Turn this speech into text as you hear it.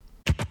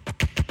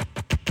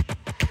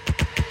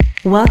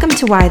Welcome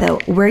to Why Though.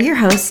 We're your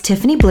hosts,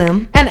 Tiffany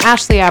Bloom and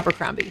Ashley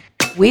Abercrombie.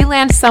 We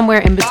land somewhere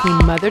in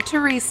between Mother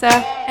Teresa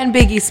and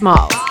Biggie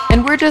Smalls,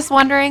 and we're just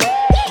wondering,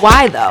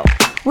 why though?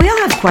 We all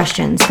have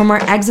questions, from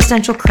our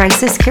existential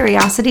crisis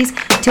curiosities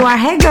to our,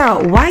 hey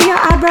girl, why your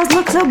eyebrows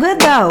look so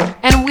good though?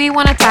 And we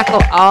want to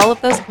tackle all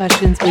of those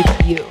questions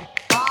with you.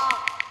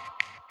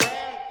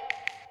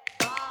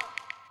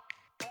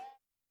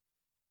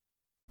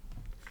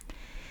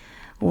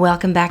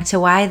 Welcome back to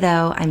Why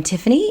Though. I'm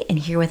Tiffany and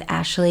here with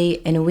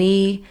Ashley, and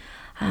we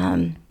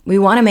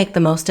want to make the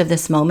most of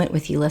this moment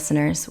with you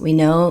listeners. We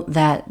know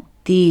that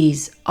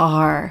these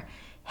are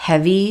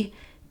heavy,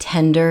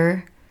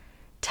 tender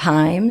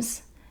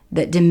times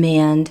that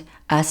demand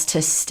us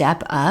to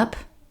step up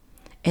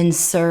and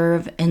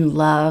serve and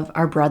love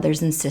our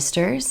brothers and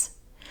sisters.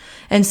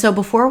 And so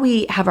before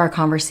we have our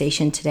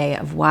conversation today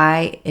of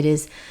why it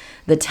is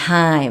the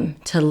time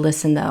to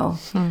listen though,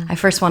 I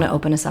first want to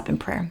open us up in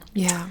prayer.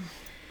 Yeah.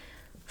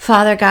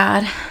 Father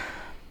God,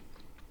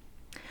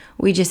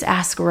 we just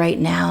ask right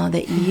now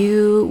that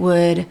you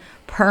would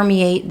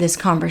permeate this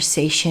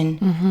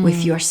conversation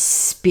with your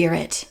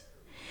spirit.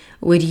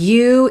 Would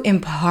you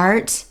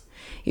impart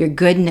your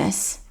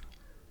goodness,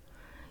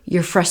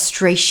 your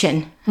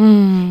frustration,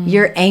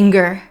 your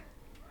anger,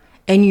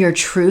 and your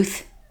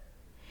truth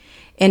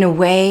in a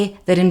way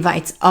that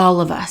invites all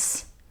of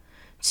us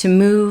to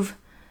move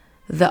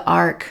the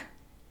arc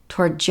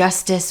toward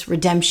justice,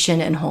 redemption,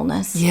 and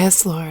wholeness.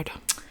 Yes, Lord.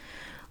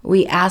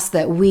 We ask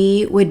that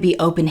we would be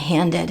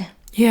open-handed.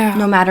 Yeah.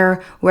 No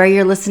matter where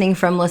you're listening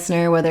from,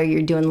 listener, whether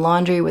you're doing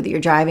laundry, whether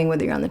you're driving,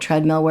 whether you're on the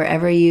treadmill,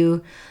 wherever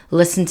you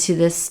listen to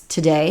this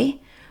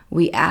today,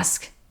 we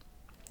ask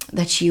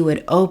that you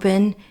would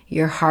open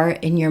your heart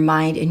and your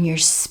mind and your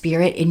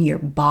spirit and your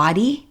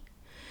body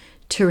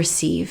to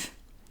receive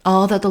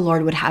all that the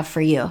Lord would have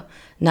for you.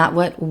 Not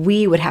what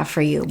we would have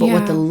for you, but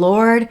what the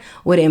Lord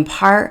would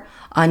impart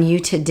on you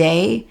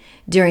today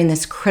during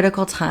this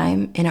critical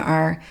time in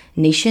our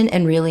nation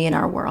and really in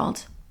our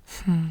world.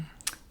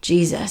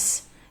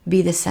 Jesus,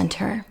 be the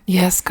center.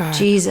 Yes, God.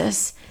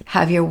 Jesus,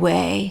 have your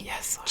way.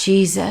 Yes, Lord.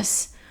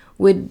 Jesus,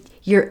 would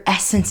your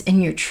essence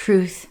and your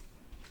truth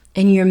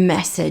and your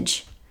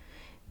message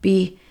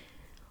be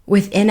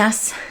within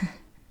us,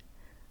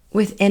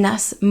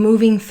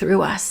 moving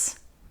through us,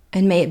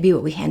 and may it be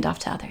what we hand off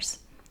to others.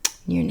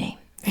 In your name,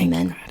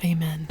 amen. Thank you,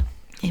 God. Amen.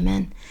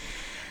 Amen.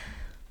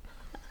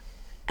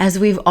 As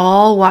we've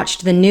all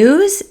watched the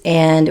news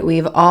and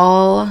we've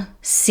all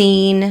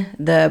seen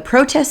the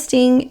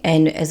protesting,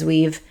 and as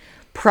we've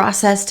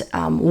processed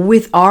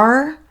with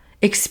our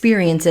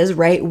experiences,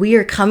 right, we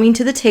are coming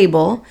to the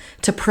table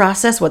to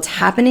process what's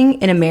happening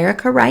in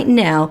America right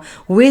now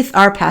with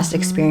our past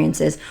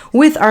experiences,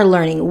 with our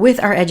learning,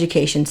 with our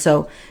education.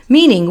 So,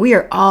 meaning we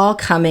are all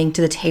coming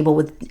to the table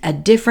with a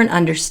different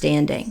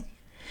understanding.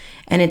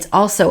 And it's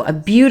also a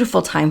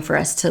beautiful time for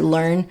us to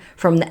learn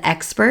from the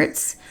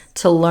experts,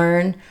 to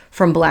learn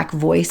from Black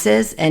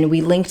voices. And we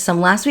linked some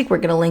last week. We're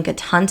going to link a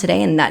ton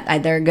today, and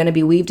that they're going to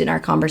be weaved in our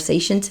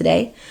conversation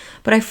today.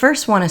 But I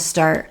first want to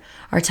start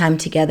our time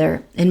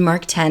together in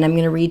Mark 10. I'm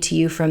going to read to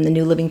you from the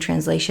New Living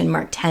Translation,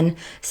 Mark 10,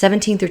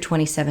 17 through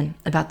 27,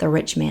 about the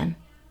rich man.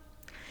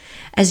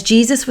 As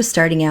Jesus was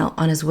starting out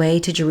on his way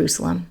to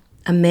Jerusalem,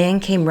 a man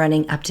came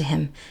running up to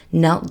him,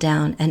 knelt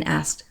down, and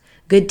asked,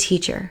 "Good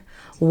teacher,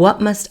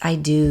 what must I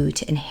do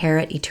to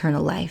inherit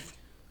eternal life?"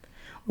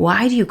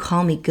 "Why do you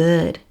call me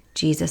good?"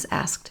 Jesus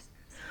asked.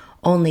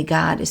 "Only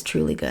God is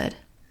truly good.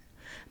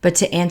 But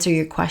to answer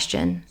your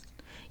question,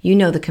 you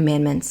know the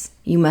commandments.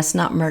 You must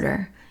not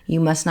murder. You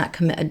must not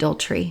commit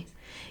adultery.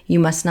 You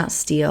must not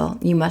steal.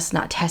 You must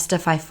not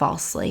testify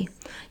falsely.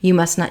 You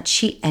must not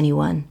cheat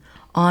anyone.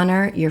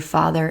 Honor your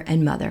father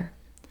and mother."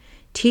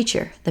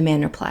 "Teacher," the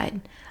man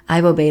replied,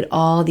 "I've obeyed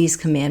all these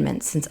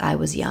commandments since I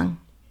was young."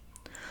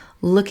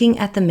 Looking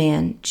at the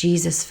man,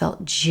 Jesus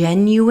felt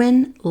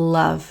genuine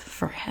love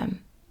for him.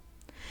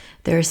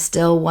 "There is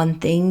still one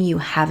thing you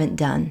haven't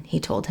done," he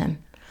told him.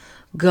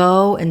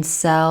 "Go and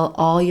sell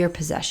all your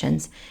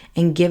possessions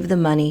and give the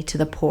money to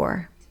the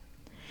poor,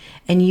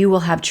 and you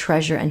will have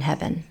treasure in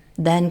heaven.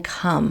 Then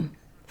come,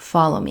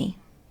 follow me."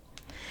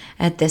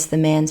 At this, the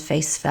man's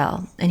face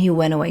fell, and he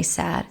went away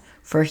sad,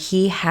 for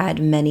he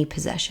had many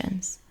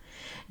possessions.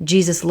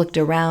 Jesus looked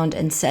around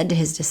and said to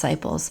his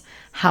disciples,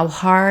 "How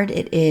hard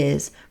it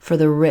is for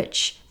the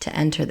rich to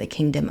enter the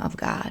kingdom of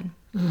God."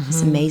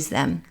 This amazed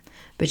them.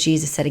 But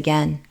Jesus said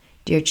again,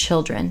 "Dear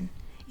children,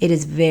 it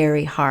is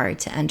very hard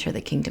to enter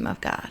the kingdom of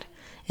God.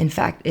 In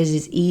fact, it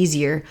is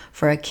easier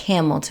for a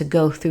camel to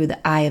go through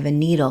the eye of a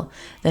needle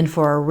than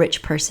for a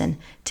rich person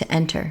to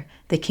enter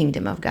the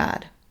kingdom of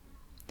God."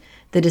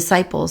 The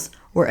disciples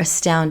were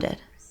astounded.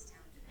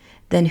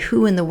 "Then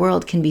who in the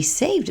world can be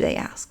saved?" they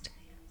asked.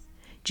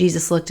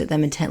 Jesus looked at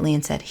them intently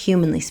and said,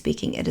 "Humanly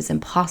speaking, it is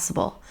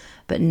impossible,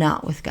 but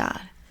not with God.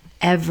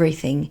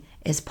 Everything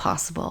is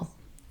possible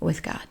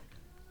with God."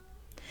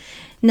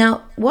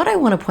 Now, what I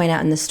want to point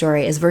out in this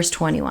story is verse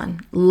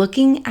 21.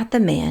 Looking at the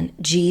man,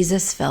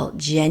 Jesus felt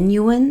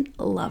genuine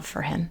love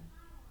for him.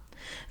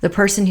 The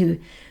person who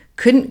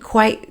couldn't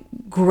quite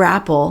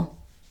grapple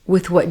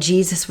with what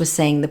Jesus was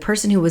saying. The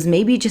person who was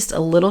maybe just a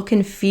little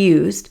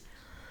confused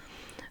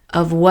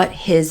of what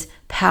his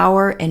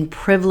power and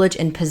privilege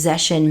and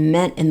possession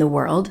meant in the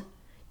world,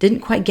 didn't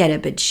quite get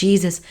it, but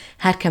Jesus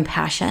had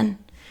compassion.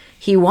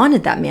 He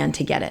wanted that man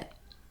to get it.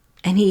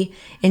 And he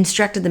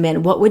instructed the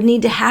man what would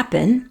need to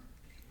happen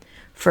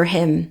for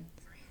him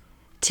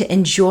to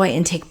enjoy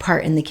and take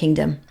part in the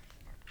kingdom.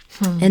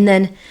 And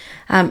then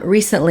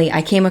recently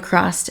I came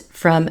across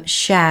from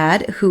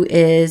Shad, who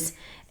is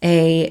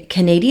a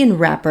Canadian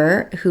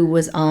rapper who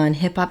was on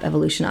Hip Hop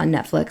Evolution on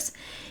Netflix.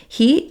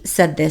 He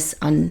said this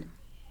on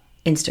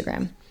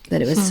Instagram,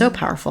 that it was so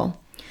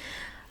powerful.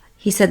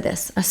 He said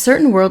this: a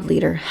certain world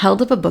leader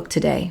held up a book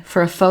today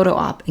for a photo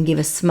op and gave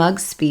a smug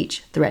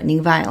speech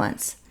threatening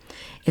violence.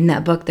 In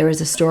that book, there is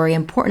a story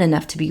important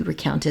enough to be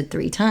recounted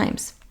 3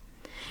 times.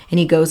 And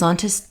he goes on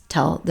to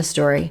tell the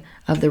story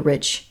of the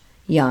rich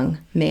young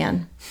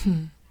man.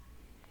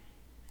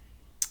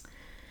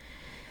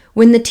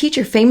 When the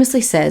teacher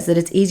famously says that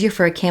it's easier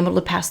for a camel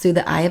to pass through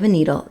the eye of a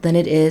needle than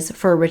it is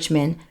for a rich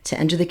man to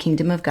enter the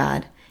kingdom of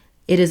God,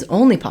 it is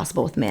only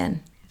possible with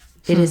man.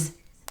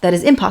 That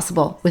is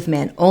impossible with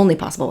man, only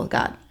possible with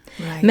God.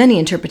 Right. Many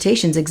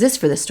interpretations exist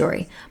for this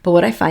story, but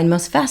what I find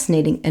most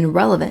fascinating and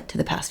relevant to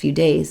the past few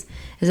days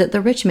is that the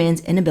rich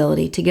man's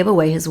inability to give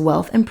away his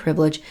wealth and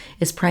privilege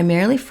is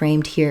primarily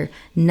framed here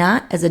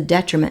not as a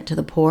detriment to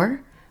the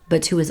poor,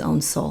 but to his own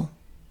soul.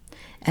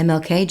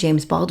 MLK,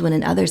 James Baldwin,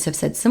 and others have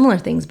said similar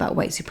things about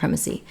white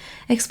supremacy,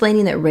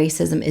 explaining that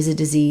racism is a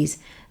disease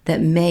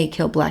that may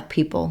kill black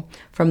people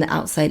from the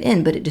outside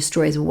in, but it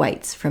destroys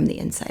whites from the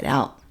inside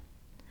out.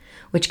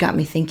 Which got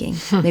me thinking,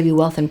 maybe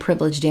wealth and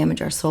privilege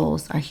damage our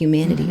souls, our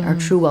humanity, our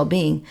true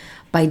well-being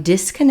by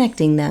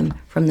disconnecting them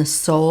from the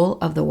soul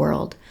of the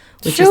world,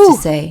 which is to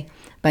say,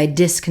 by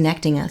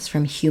disconnecting us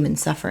from human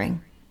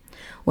suffering.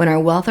 When our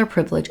wealth or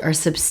privilege are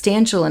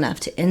substantial enough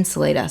to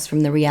insulate us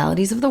from the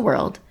realities of the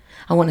world,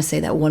 I want to say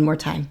that one more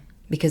time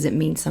because it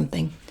means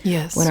something.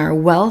 Yes. When our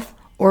wealth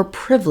or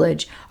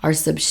privilege are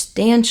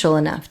substantial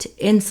enough to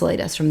insulate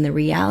us from the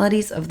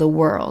realities of the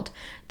world,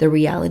 the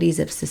realities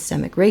of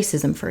systemic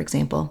racism, for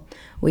example,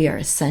 we are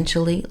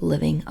essentially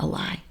living a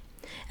lie.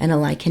 And a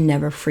lie can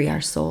never free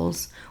our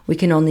souls. We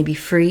can only be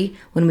free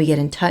when we get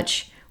in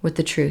touch with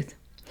the truth.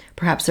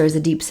 Perhaps there is a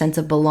deep sense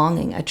of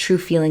belonging, a true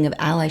feeling of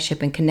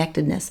allyship and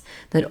connectedness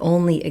that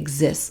only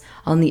exists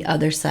on the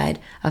other side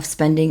of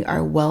spending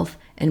our wealth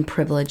and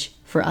privilege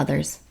for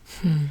others.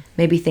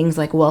 Maybe things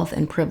like wealth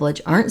and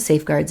privilege aren't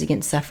safeguards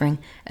against suffering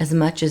as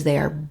much as they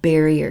are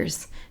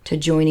barriers to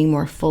joining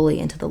more fully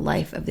into the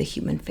life of the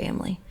human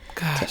family,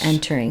 to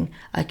entering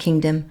a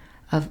kingdom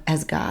of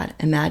as God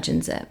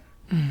imagines it.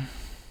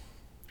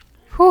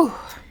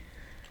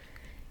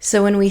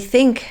 So when we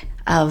think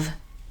of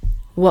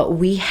what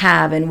we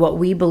have and what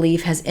we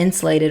believe has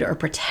insulated or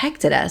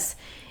protected us,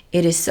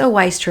 it is so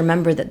wise to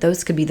remember that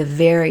those could be the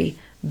very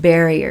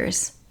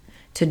barriers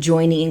to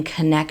joining in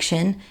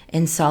connection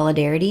and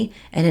solidarity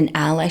and in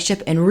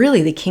allyship and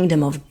really the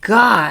kingdom of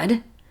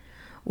God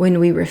when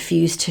we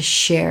refuse to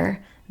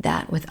share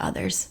that with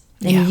others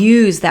and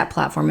use that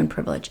platform and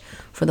privilege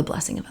for the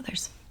blessing of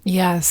others.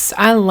 Yes,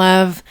 I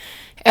love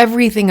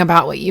everything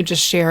about what you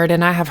just shared.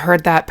 And I have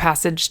heard that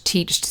passage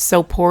taught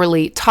so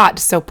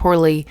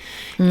poorly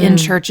in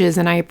churches.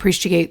 And I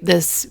appreciate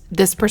this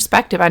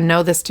perspective. I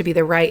know this to be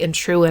the right and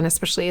true. And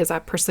especially as I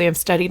personally have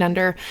studied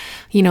under,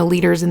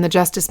 leaders in the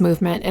justice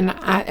movement. And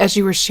as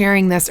you were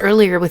sharing this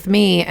earlier with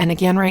me, and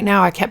again, right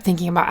now, I kept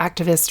thinking about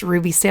activist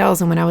Ruby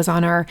Sales. And when I was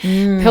on our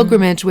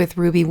pilgrimage with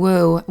Ruby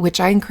Woo, which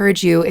I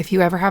encourage you, if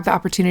you ever have the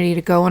opportunity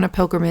to go on a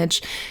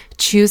pilgrimage,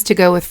 choose to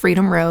go with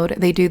Freedom Road.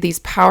 They do these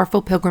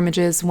powerful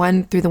pilgrimages,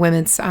 one through the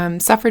women's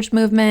suffrage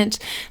movement.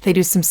 They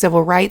do some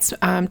civil rights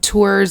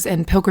tours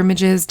and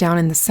pilgrimages down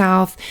in the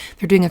South.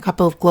 They're doing a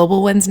couple of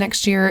global ones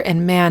next year.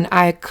 And man,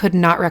 I could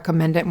not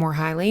recommend it more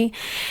highly.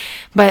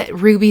 But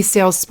Ruby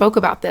Sales spoke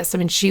about this. I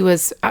mean, she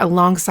was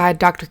alongside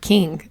Dr.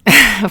 King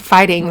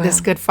fighting this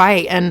good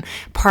fight and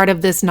part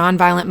of this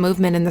nonviolent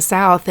movement in the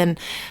South, and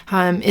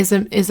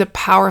is a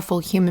powerful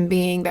human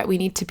being that we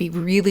need to be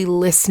really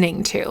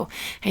listening to.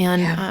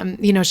 And,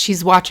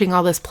 she's watching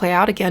all this play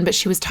out again, but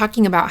she was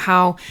talking about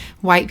how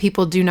white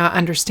people do not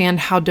understand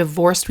how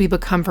divorced we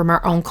become from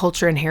our own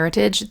culture and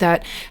heritage,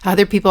 that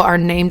other people are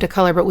named a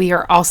color, but we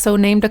are also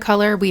named a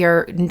color. We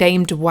are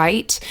named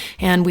white,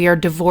 and we are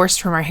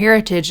divorced from our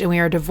heritage, and we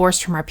are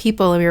divorced from our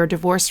people, and we are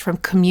divorced from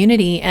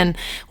community and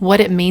what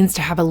it means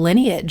to have a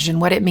lineage and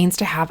what it means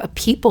to have a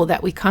people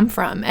that we come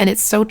from. And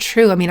it's so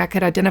true. I mean, I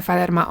could identify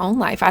that in my own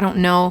life. I don't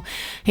know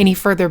any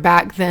further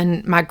back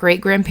than my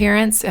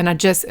great-grandparents. And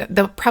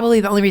probably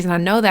the only reason I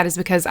know that is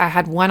because I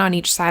had one on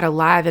each side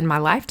alive in my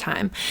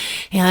lifetime.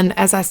 And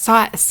as I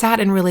sat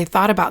and really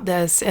thought about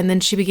this, and then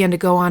she began to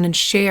go on and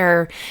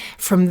share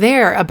from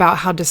there about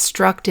how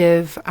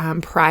destructive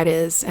pride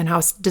is and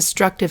how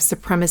destructive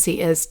supremacy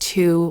is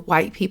to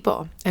white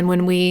people. And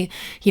when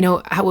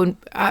when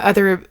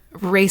other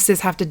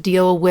races have to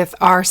deal with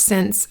our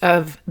sense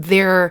of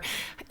their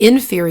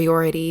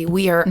inferiority.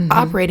 We are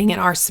operating in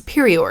our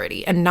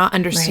superiority and not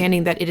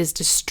understanding that it is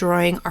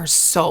destroying our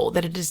soul,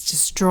 that it is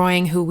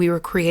destroying who we were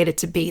created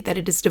to be, that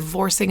it is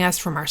divorcing us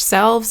from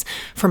ourselves,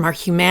 from our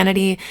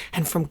humanity,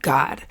 and from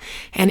God.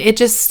 And it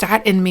just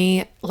sat in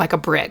me like a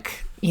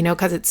brick,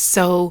 because it's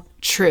so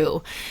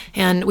true.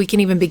 And we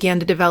can even begin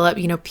to develop,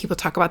 people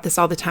talk about this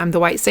all the time, the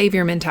white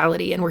savior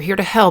mentality, and we're here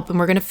to help and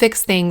we're going to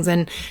fix things.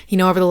 And,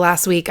 over the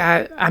last week,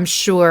 I'm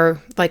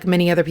sure, like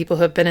many other people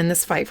who have been in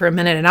this fight for a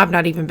minute, and I've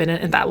not even been in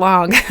it that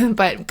long,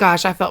 but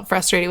gosh, I felt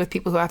frustrated with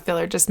people who I feel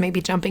are just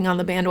maybe jumping on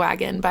the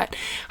bandwagon, but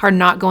are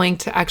not going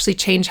to actually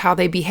change how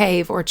they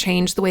behave or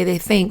change the way they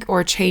think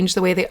or change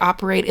the way they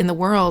operate in the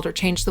world or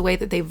change the way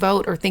that they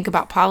vote or think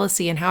about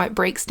policy and how it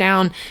breaks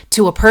down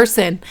to a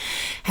person.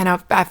 And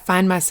I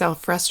find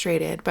myself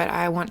frustrated, but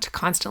I want to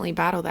constantly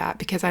battle that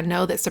because I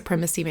know that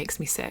supremacy makes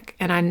me sick.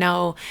 And I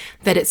know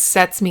that it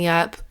sets me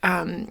up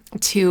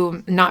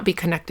to not be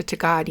connected to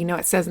God.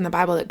 It says in the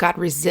Bible that God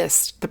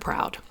resists the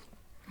proud.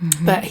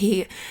 But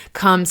he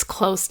comes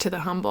close to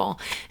the humble.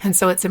 And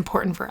so it's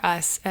important for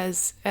us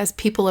as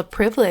people of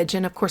privilege.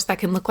 And of course, that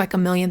can look like a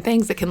million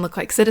things. It can look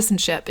like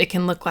citizenship. It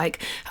can look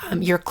like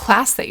your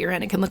class that you're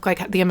in. It can look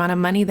like the amount of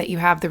money that you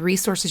have, the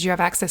resources you have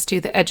access to,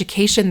 the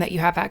education that you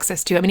have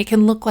access to. I mean, it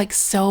can look like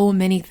so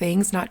many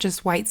things, not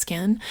just white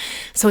skin.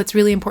 So it's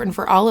really important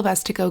for all of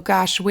us to go,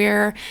 gosh,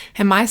 where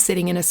am I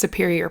sitting in a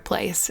superior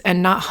place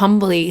and not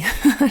humbly?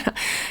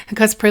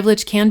 Because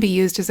privilege can be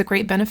used as a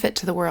great benefit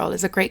to the world,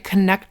 as a great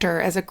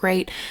connector, as a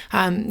great,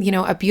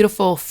 a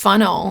beautiful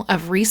funnel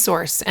of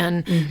resource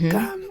and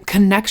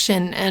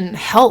connection and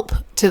help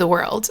to the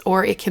world,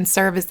 or it can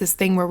serve as this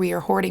thing where we are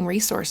hoarding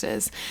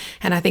resources.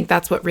 And I think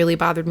that's what really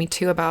bothered me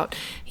too about,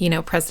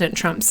 President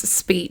Trump's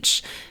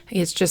speech.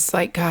 It's just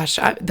like, gosh,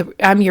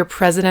 I'm your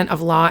president of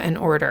law and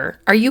order.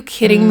 Are you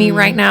kidding me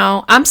right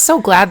now? I'm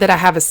so glad that I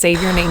have a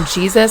savior named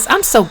Jesus.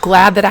 I'm so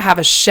glad that I have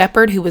a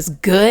shepherd who is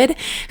good,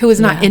 who is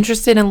not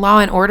interested in law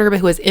and order, but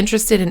who is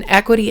interested in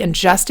equity and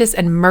justice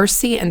and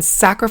mercy and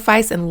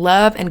sacrifice and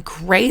love and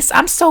grace.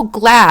 I'm so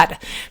glad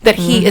that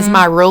he is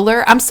my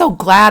ruler. I'm so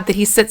glad that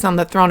he sits on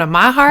the throne of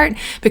my heart,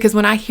 because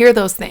when I hear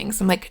those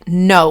things, I'm like,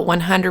 no,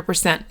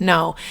 100%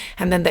 no.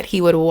 And then that he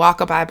would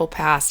walk a Bible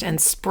past and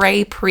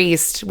spray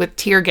priests with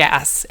tear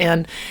gas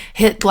and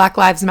hit Black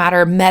Lives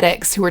Matter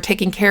medics who were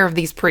taking care of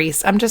these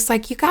priests. I'm just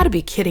like, you got to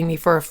be kidding me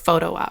for a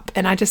photo op.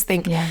 And I just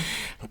think,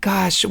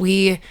 gosh,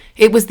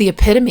 it was the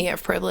epitome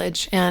of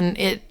privilege.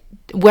 And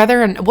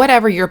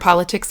whatever your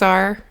politics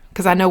are,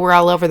 because I know we're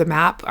all over the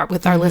map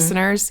with our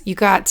listeners, you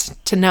got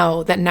to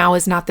know that now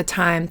is not the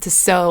time to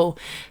sow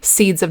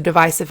seeds of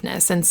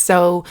divisiveness and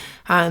sow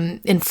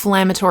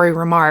inflammatory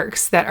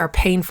remarks that are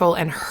painful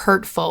and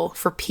hurtful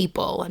for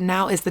people. And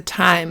now is the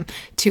time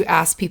to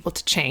ask people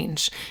to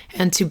change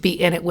and to be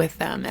in it with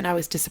them. And I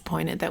was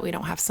disappointed that we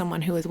don't have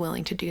someone who is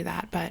willing to do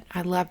that. But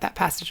I love that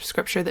passage of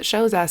scripture that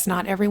shows us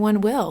not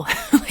everyone will.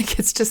 Like,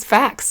 it's just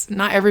facts.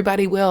 Not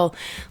everybody will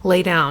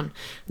lay down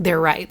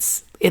their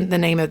rights in the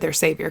name of their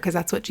Savior, because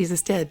that's what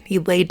Jesus did. He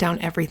laid down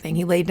everything.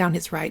 He laid down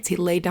his rights. He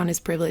laid down his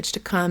privilege to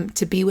come,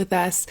 to be with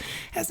us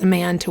as a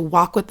man, to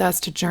walk with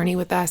us, to journey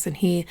with us. And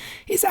he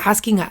is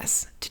asking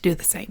us to do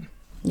the same.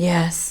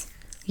 Yes.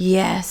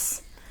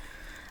 Yes.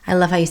 I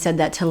love how you said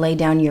that, to lay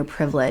down your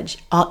privilege.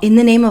 All in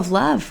the name of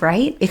love,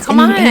 right? It's in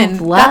the name of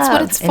love. That's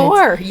what it's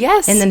for.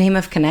 Yes. In the name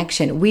of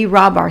connection. We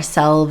rob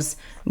ourselves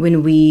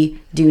when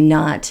we do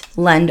not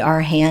lend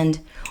our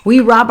hand. We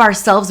rob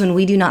ourselves when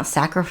we do not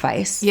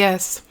sacrifice.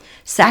 Yes.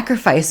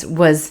 Sacrifice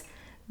was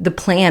the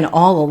plan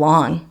all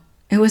along.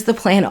 It was the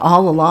plan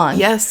all along.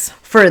 Yes.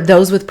 For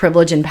those with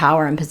privilege and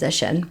power and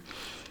position.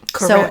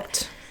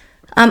 Correct.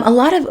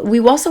 So, we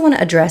also want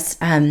to address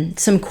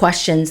some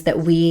questions that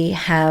we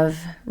have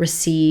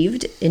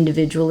received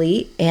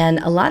individually. And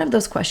a lot of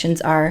those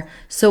questions are,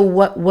 so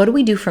what do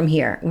we do from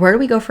here? Where do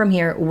we go from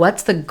here?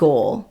 What's the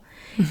goal?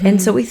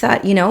 And so we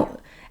thought,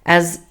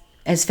 as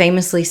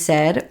famously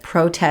said,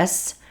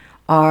 protests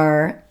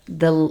are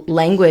the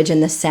language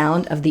and the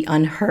sound of the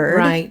unheard.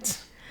 Right.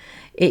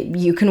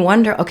 You can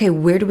wonder, okay,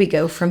 where do we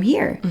go from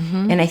here?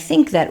 And I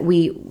think that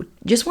we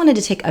just wanted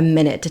to take a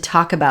minute to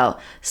talk about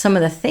some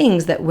of the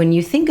things that when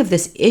you think of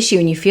this issue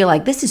and you feel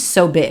like this is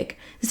so big,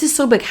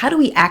 how do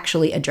we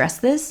actually address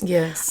this?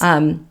 Yes.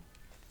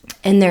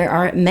 And there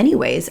are many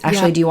ways.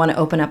 Actually, do you want to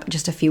open up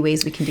just a few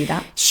ways we can do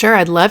that? Sure,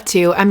 I'd love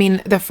to. I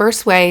mean, the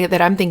first way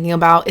that I'm thinking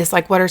about is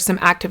like, what are some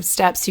active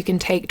steps you can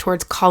take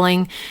towards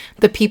calling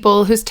the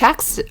people whose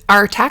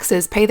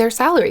taxes pay their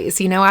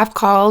salaries? I've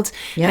called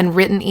and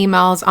written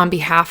emails on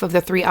behalf of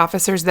the 3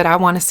 officers that I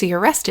want to see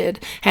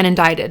arrested and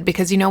indicted,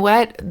 because you know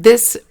what?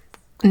 This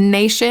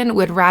nation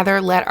would rather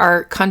let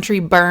our country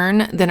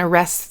burn than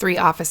arrest 3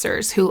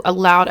 officers who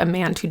allowed a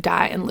man to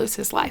die and lose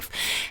his life.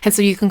 And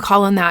so you can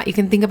call on that. You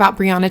can think about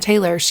Breonna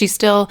Taylor. She's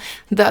still,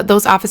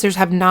 those officers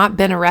have not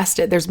been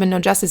arrested. There's been no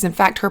justice. In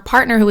fact, her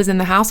partner who was in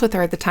the house with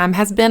her at the time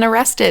has been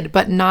arrested,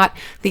 but not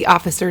the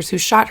officers who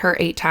shot her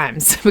 8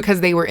 times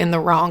because they were in the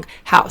wrong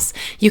house.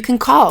 You can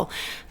call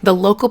the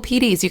local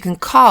PDs, you can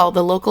call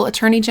the local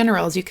attorney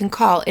generals, you can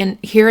call. And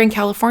here in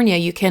California,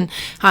 you can,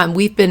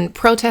 we've been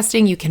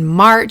protesting, you can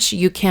march,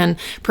 you can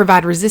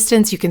provide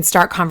resistance, you can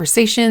start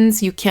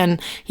conversations, you can,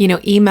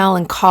 email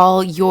and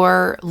call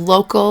your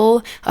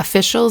local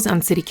officials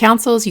on city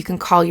councils, you can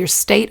call your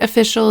state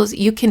officials,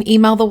 you can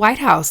email the White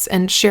House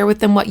and share with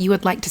them what you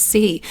would like to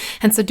see.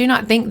 And so do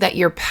not think that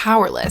you're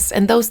powerless.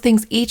 And those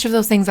things, each of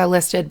those things I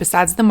listed,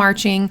 besides the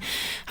marching,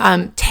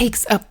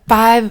 takes a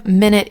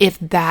 5-minute, if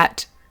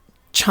that,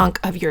 chunk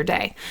of your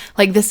day.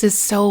 Like, this is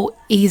so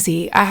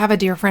easy. I have a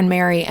dear friend,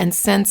 Mary, and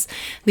since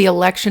the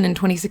election in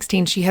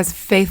 2016, she has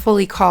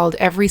faithfully called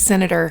every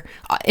senator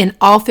in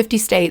all 50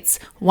 states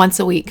once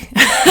a week.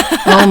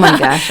 Oh my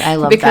gosh, I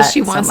love that because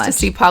she wants so to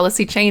see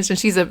policy changed. And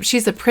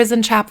she's a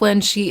prison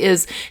chaplain. She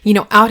is,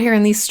 out here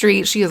in these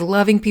streets. She is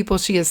loving people.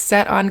 She is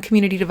set on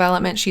community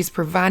development. She's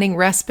providing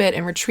respite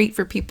and retreat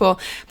for people,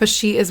 but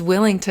she is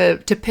willing to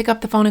pick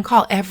up the phone and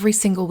call every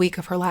single week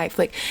of her life.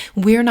 Like,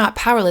 we're not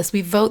powerless.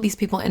 We vote these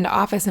people into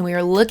office and we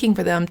are looking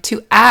for them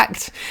to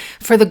act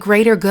for the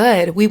greater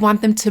good. We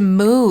want them to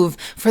move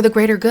for the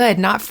greater good,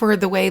 not for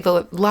the way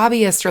the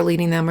lobbyists are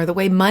leading them or the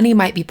way money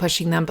might be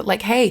pushing them, but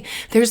like, hey,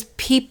 there's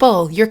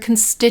people, your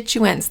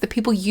constituents, the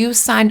people you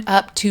signed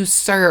up to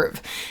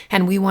serve,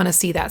 and we want to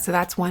see that. So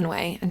that's one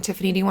way. And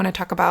Tiffany, do you want to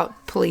talk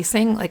about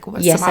policing? Like,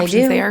 what's some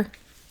options there?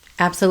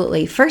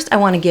 Absolutely. First, I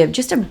want to give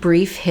just a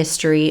brief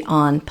history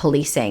on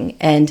policing.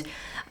 And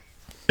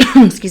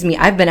excuse me,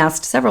 I've been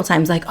asked several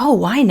times, like, oh,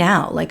 why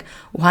now? Like,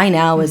 why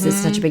now is this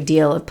such a big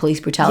deal of police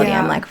brutality?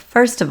 Yeah. I'm like,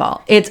 first of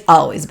all, it's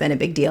always been a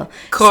big deal.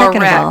 Correct.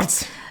 Second of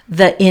all,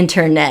 the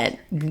internet,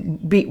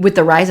 with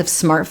the rise of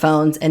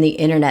smartphones and the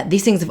internet,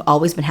 these things have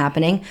always been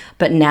happening.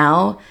 But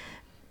now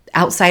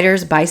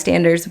outsiders,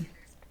 bystanders,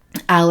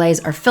 allies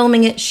are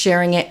filming it,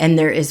 sharing it, and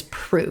there is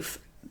proof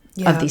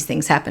of these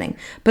things happening.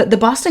 But the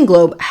Boston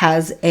Globe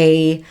has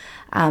a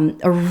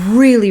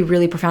really,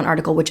 really profound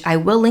article, which I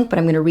will link, but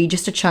I'm going to read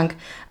just a chunk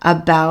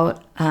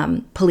about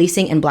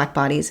policing and Black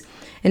bodies.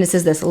 And it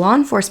says this: law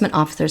enforcement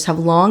officers have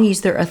long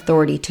used their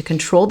authority to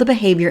control the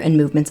behavior and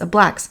movements of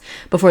Blacks.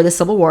 Before the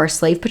Civil War,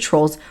 slave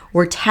patrols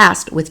were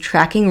tasked with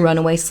tracking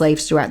runaway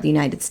slaves throughout the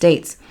United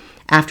States.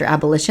 After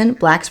abolition,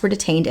 Blacks were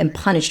detained and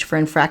punished for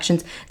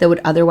infractions that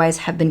would otherwise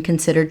have been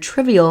considered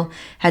trivial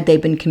had they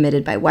been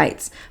committed by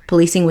whites.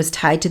 Policing was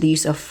tied to the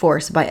use of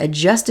force by a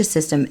justice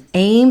system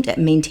aimed at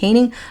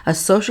maintaining a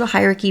social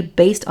hierarchy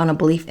based on a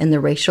belief in the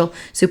racial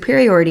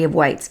superiority of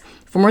whites.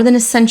 For more than a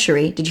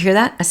century, did you hear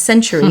that? A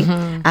century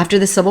after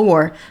the Civil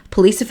War,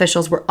 police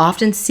officials were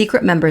often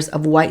secret members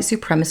of white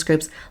supremacist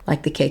groups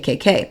like the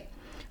KKK.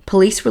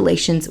 Police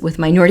relations with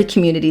minority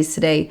communities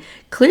today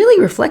clearly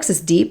reflects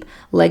this deep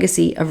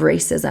legacy of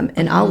racism.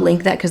 And I'll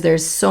link that because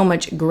there's so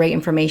much great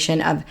information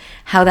of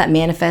how that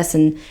manifests.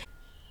 And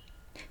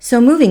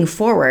so moving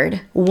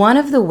forward, one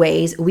of the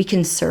ways we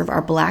can serve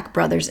our Black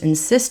brothers and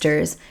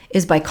sisters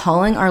is by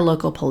calling our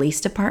local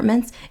police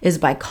departments, is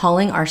by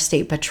calling our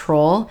state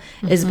patrol,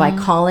 is by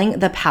calling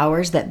the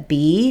powers that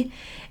be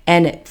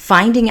and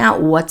finding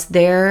out what's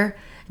their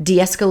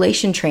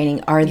de-escalation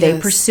training. Are they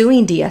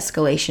pursuing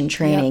de-escalation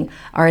training? Yep.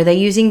 Are they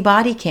using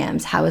body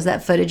cams? How is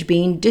that footage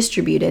being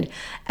distributed?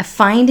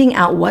 Finding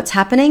out what's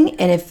happening,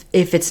 and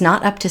if it's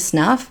not up to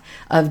snuff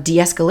of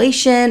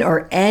de-escalation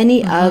or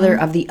any other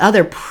of the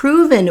other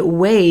proven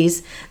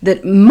ways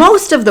that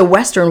most of the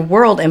Western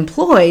world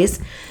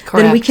employs,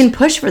 then we can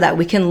push for that.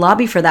 We can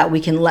lobby for that. We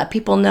can let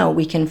people know.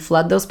 We can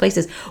flood those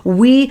places.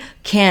 We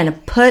can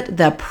put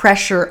the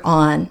pressure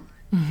on.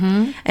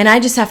 And I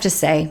just have to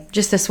say,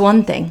 just this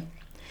one thing.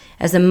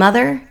 As a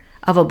mother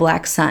of a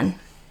Black son,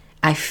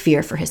 I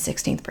fear for his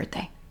 16th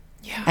birthday.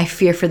 Yeah. I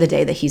fear for the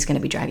day that he's going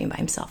to be driving by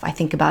himself. I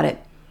think about it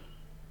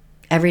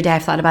every day.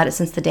 I've thought about it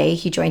since the day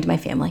he joined my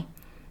family.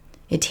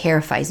 It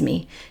terrifies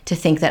me to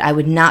think that I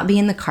would not be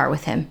in the car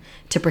with him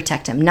to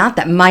protect him. Not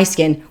that my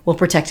skin will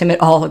protect him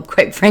at all,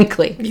 quite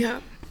frankly.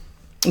 Yeah.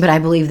 But I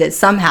believe that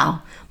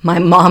somehow my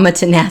mama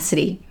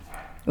tenacity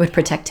would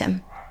protect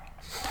him.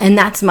 And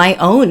that's my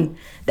own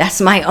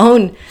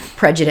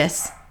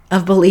prejudice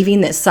of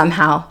believing that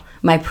somehow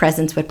my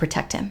presence would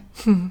protect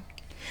him.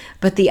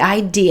 But the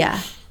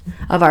idea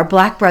of our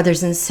Black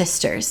brothers and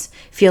sisters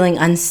feeling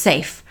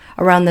unsafe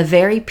around the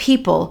very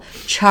people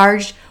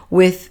charged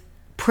with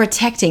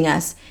protecting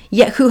us,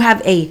 yet who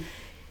have a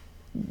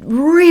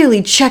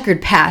really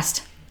checkered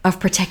past of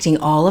protecting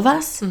all of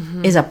us,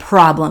 is a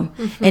problem.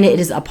 And it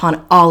is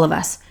upon all of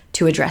us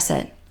to address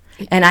it.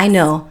 And I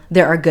know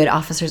there are good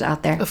officers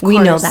out there. We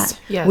know that.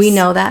 Yes. We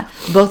know that.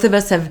 Both of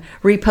us have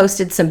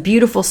reposted some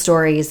beautiful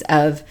stories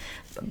of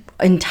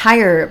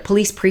entire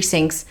police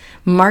precincts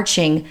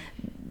marching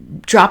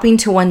dropping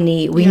to one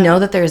knee. We know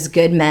that there's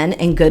good men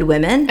and good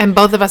women. And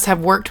both of us have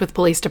worked with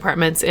police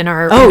departments in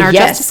our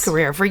justice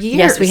career for years.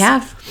 Yes, we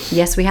have.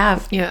 Yes, we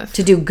have. Yes.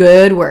 To do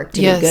good work.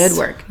 Do good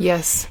work.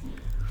 Yes.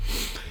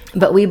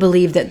 But we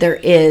believe that there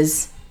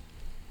is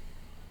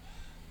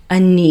a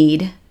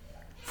need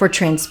for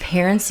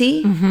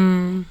transparency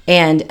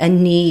and a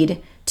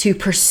need to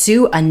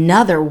pursue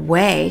another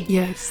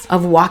way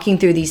of walking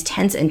through these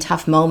tense and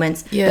tough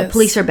moments that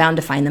police are bound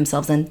to find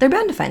themselves in. They're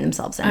bound to find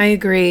themselves in. I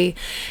agree.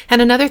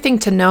 And another thing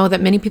to know that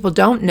many people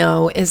don't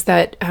know is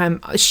that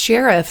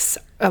sheriffs,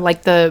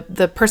 like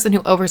the person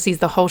who oversees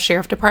the whole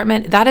sheriff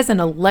department, that is an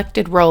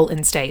elected role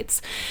in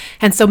states.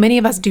 And so many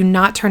of us do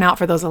not turn out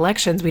for those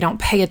elections. We don't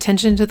pay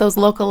attention to those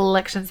local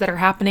elections that are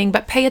happening,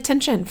 but pay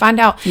attention, find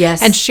out.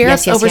 Yes. And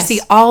sheriffs oversee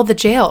all the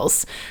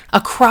jails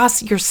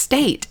across your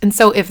state. And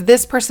so if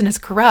this person is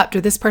corrupt,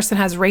 or this person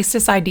has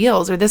racist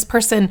ideals, or this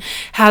person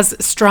has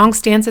strong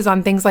stances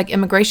on things like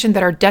immigration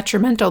that are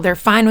detrimental, they're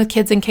fine with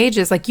kids in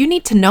cages, like, you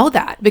need to know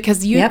that,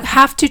 because you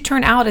have to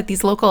turn out at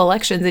these local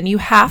elections and you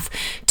have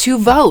to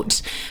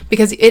vote,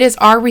 because it is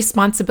our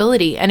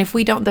responsibility. And if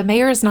we don't, the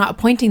mayor is not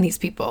appointing these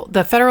people.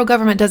 The federal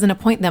government doesn't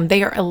appoint them.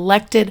 They are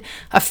elected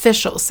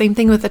officials. Same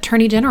thing with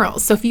attorney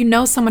generals. So if you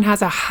know someone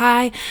has a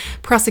high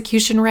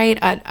prosecution rate,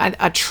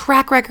 a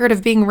track record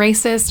of being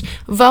racist,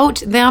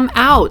 vote them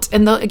out.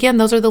 And again,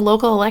 those are the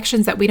local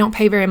elections that we don't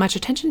pay very much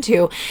attention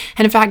to.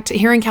 And in fact,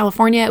 here in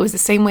California, it was the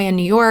same way in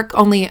New York.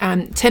 Only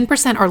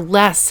 10% or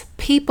less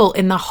people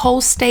in the whole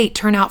state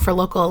turn out for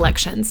local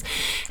elections.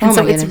 And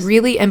so it's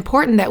really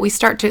important that we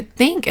start to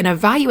think and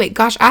evaluate,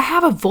 gosh, I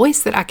have a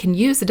voice that I can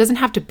use. It doesn't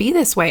have to be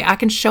this way. I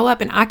can show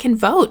up and I can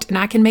vote and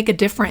I can make a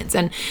difference.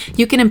 And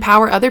you can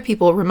empower other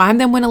people,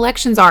 remind them when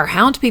elections are,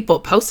 hound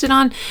people, post it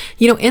on,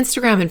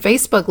 Instagram and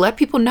Facebook. Let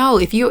people know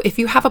if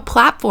you have a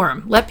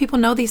platform, let people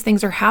know these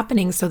things are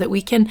happening so that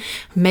we can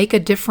make a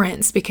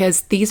difference,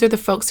 because these are the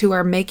folks who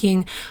are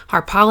making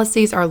our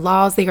policies, our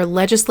laws. They are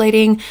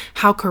legislating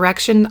how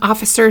correction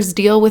officers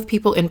deal with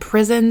people in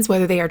prisons,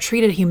 whether they are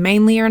treated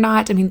humanely or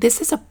not. I mean,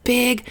 this is a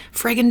big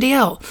friggin'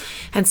 deal.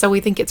 And so we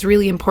think it's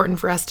really important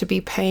for us to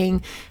be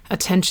paying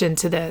attention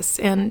to this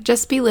and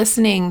just be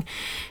listening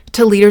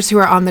to leaders who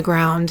are on the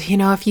ground.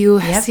 If you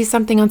see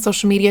something on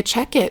social media,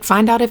 check it.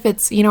 Find out if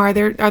it's, are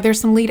there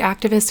some lead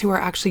activists who are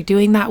actually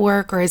doing that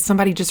work, or is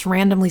somebody just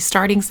randomly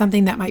starting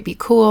something that might be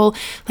cool?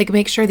 Like,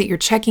 make sure that you're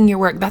checking your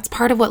work. That's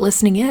part of what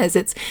listening is.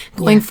 It's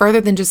going further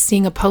than just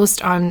seeing a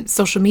post on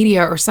social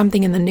media or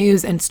something in the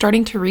news, and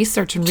starting to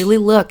research and really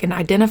look and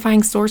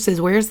identifying sources.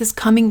 Where is this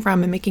coming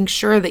from? And making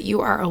sure that you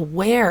are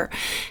aware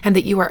and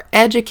that you are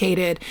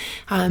educated.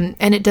 And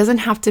it doesn't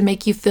have to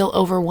make you feel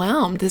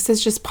overwhelmed. This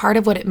is just part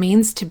of what it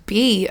means to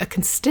be a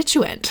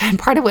constituent, and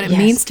part of what it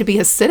means to be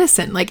a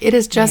citizen. Like, it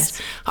is just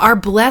our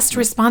blessed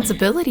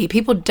responsibility.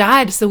 People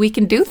died so we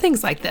can do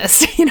things like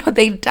this.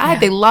 They died,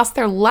 they lost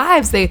their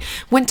lives, they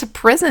went to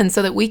prison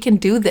so that we can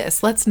do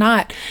this. Let's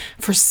not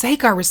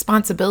forsake our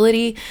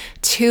responsibility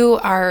to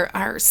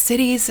our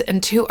cities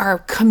and to our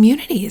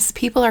communities.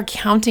 People are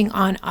counting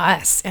on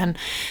us. And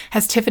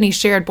as Tiffany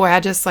shared, boy,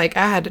 I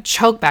had to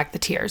choke back the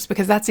tears,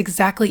 because that's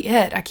exactly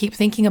it. I keep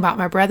thinking about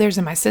my brothers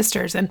and my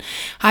sisters, and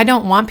I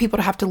don't want people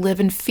to have to live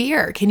in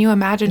fear. Can you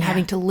imagine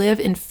having to live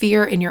in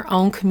fear in your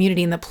own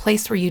community, in the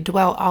place where you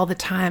dwell all the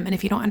time? And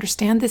if you don't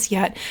understand this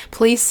yet,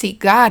 please seek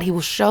God. He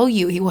will show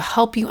you. He will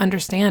help you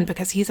understand,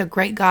 because He's a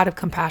great God of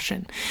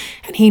compassion,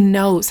 and He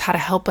knows how to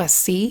help us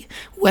see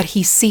what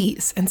He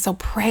sees. And so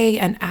pray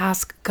and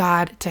ask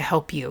God to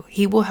help you.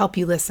 He will help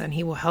you listen.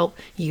 He will help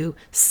you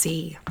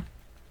see.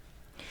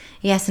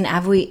 Yes, and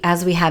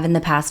as we have in the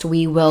past,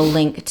 we will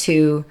link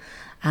to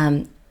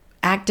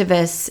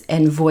activists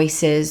and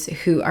voices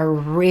who are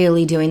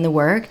really doing the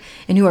work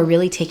and who are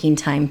really taking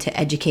time to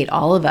educate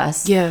all of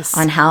us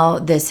on how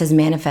this has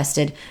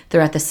manifested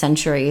throughout the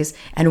centuries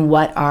and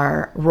what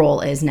our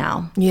role is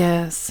now.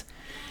 Yes.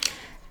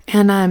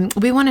 And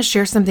we want to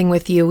share something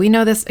with you. We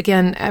know this,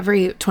 again,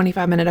 every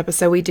 25-minute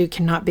episode we do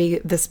cannot be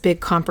this big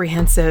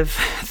comprehensive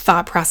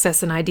thought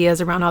process and ideas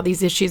around all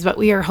these issues, but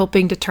we are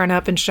hoping to turn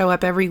up and show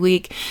up every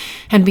week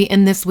and be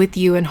in this with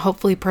you, and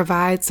hopefully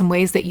provide some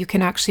ways that you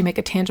can actually make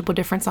a tangible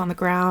difference on the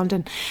ground.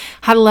 And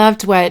I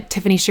loved what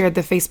Tiffany shared,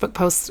 the Facebook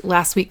post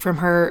last week from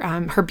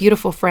her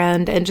beautiful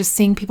friend, and just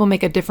seeing people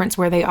make a difference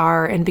where they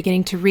are and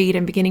beginning to read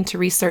and beginning to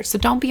research. So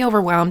don't be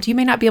overwhelmed. You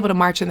may not be able to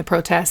march in the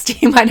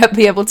protest. You might not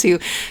be able to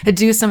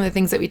do some of the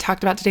things that we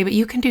talked about today, but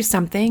you can do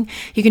something.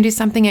 You can do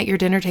something at your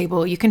dinner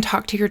table. You can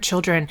talk to your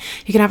children.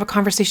 You can have a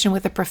conversation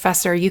with a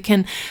professor. You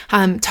can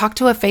talk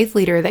to a faith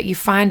leader that you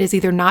find is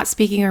either not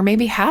speaking or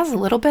maybe has a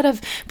little bit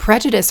of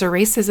prejudice or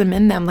racism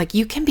in them. Like,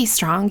 you can be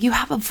strong. You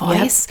have a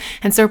voice. Yep.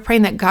 And so we're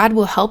praying that God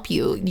will help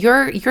you.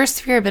 Your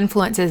sphere of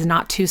influence is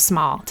not too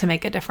small to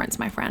make a difference,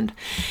 my friend.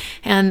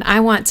 And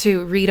I want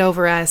to read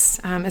over us,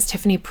 as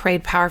Tiffany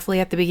prayed powerfully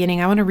at the beginning,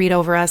 I want to read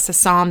over us a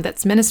psalm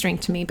that's ministering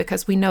to me,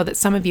 because we know that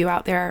some of you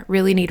out there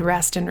really really need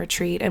rest and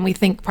retreat. And we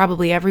think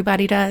probably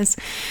everybody does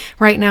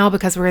right now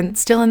because we're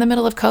still in the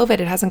middle of COVID.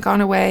 It hasn't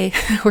gone away.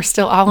 We're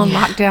still all in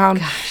lockdown.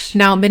 Gosh.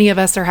 Now, many of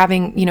us are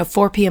having,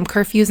 4 p.m.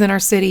 curfews in our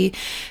city.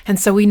 And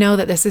so we know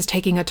that this is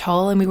taking a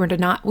toll, and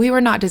we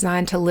were not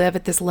designed to live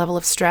at this level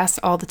of stress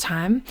all the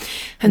time.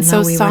 And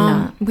so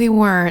we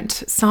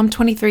weren't. Psalm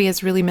 23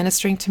 is really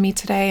ministering to me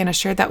today. And I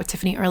shared that with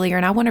Tiffany earlier,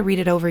 and I want to read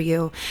it over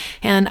you.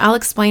 And I'll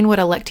explain what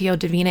Lectio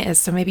Divina is.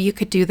 So maybe you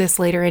could do this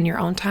later in your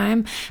own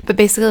time. But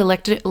basically,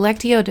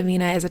 Lectio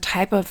Divina is a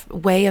type of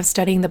way of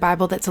studying the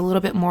Bible that's a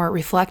little bit more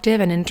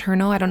reflective and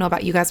internal. I don't know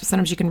about you guys, but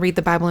sometimes you can read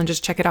the Bible and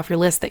just check it off your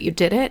list that you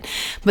did it.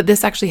 But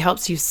this actually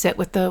helps you sit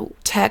with the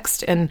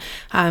text and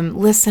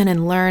listen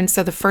and learn.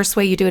 So the first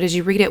way you do it is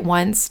you read it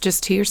once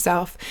just to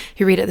yourself.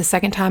 You read it the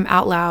second time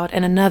out loud,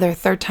 and another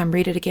third time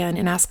read it again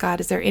and ask God,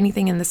 is there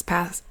anything in this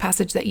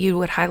passage that you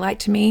would highlight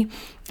to me?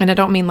 And I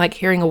don't mean like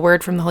hearing a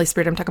word from the Holy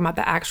Spirit. I'm talking about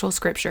the actual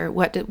scripture.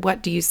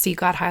 What do you see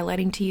God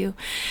highlighting to you?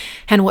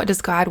 And what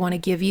does God want to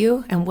give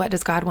you? And what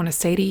does God want to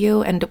say to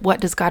you? And what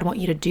does God want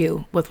you to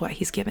do with what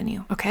he's given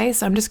you? Okay,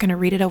 so I'm just going to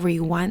read it over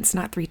you once,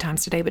 not 3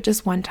 times today, but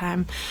just one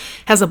time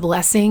as a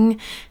blessing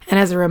and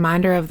as a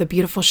reminder of the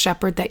beautiful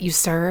shepherd that you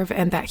serve,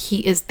 and that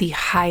he is the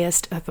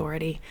highest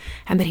authority,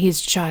 and that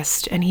he's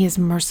just, and he is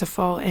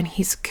merciful, and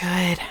he's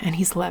good, and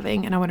he's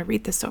loving. And I want to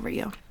read this over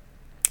you.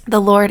 The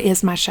Lord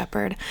is my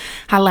shepherd.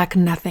 I lack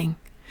nothing.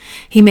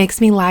 He makes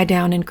me lie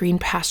down in green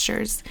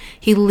pastures.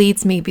 He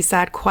leads me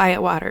beside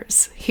quiet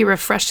waters. He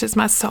refreshes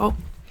my soul.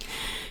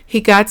 He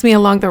guides me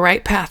along the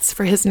right paths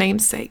for his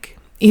name's sake.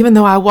 Even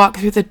though I walk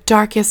through the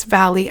darkest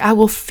valley, I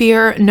will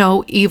fear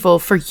no evil,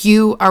 for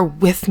you are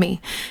with me.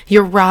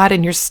 Your rod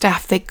and your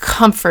staff, they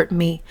comfort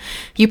me.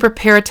 You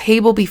prepare a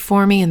table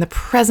before me in the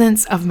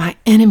presence of my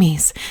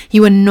enemies.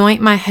 You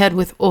anoint my head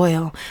with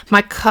oil.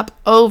 My cup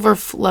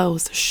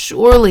overflows.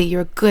 Surely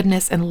your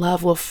goodness and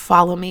love will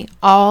follow me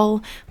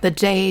all the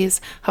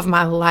days of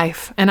my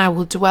life, and I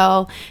will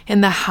dwell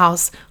in the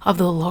house of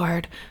the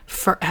Lord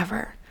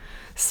forever.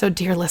 So,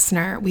 dear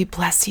listener, we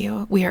bless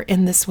you. We are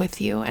in this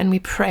with you, and we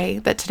pray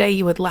that today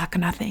you would lack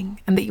nothing,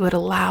 and that you would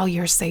allow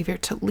your Savior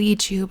to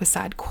lead you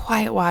beside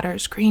quiet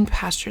waters, green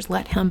pastures.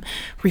 Let him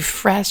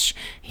refresh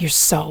your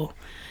soul.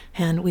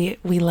 And we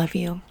love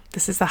you.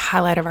 This is the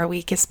highlight of our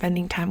week, is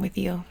spending time with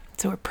you.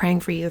 So we're praying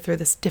for you through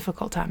this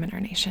difficult time in our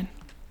nation.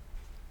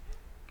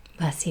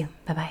 Bless you.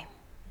 Bye-bye.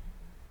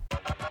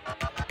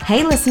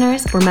 Hey,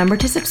 listeners, remember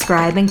to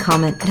subscribe and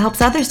comment. It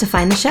helps others to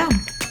find the show.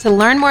 To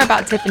learn more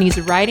about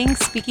Tiffany's writing,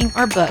 speaking,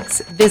 or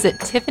books, visit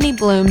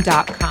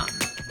TiffanyBloom.com.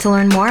 To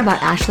learn more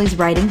about Ashley's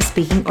writing,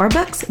 speaking, or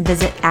books,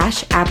 visit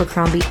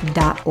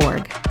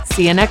ashabercrombie.org.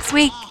 See you next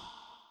week.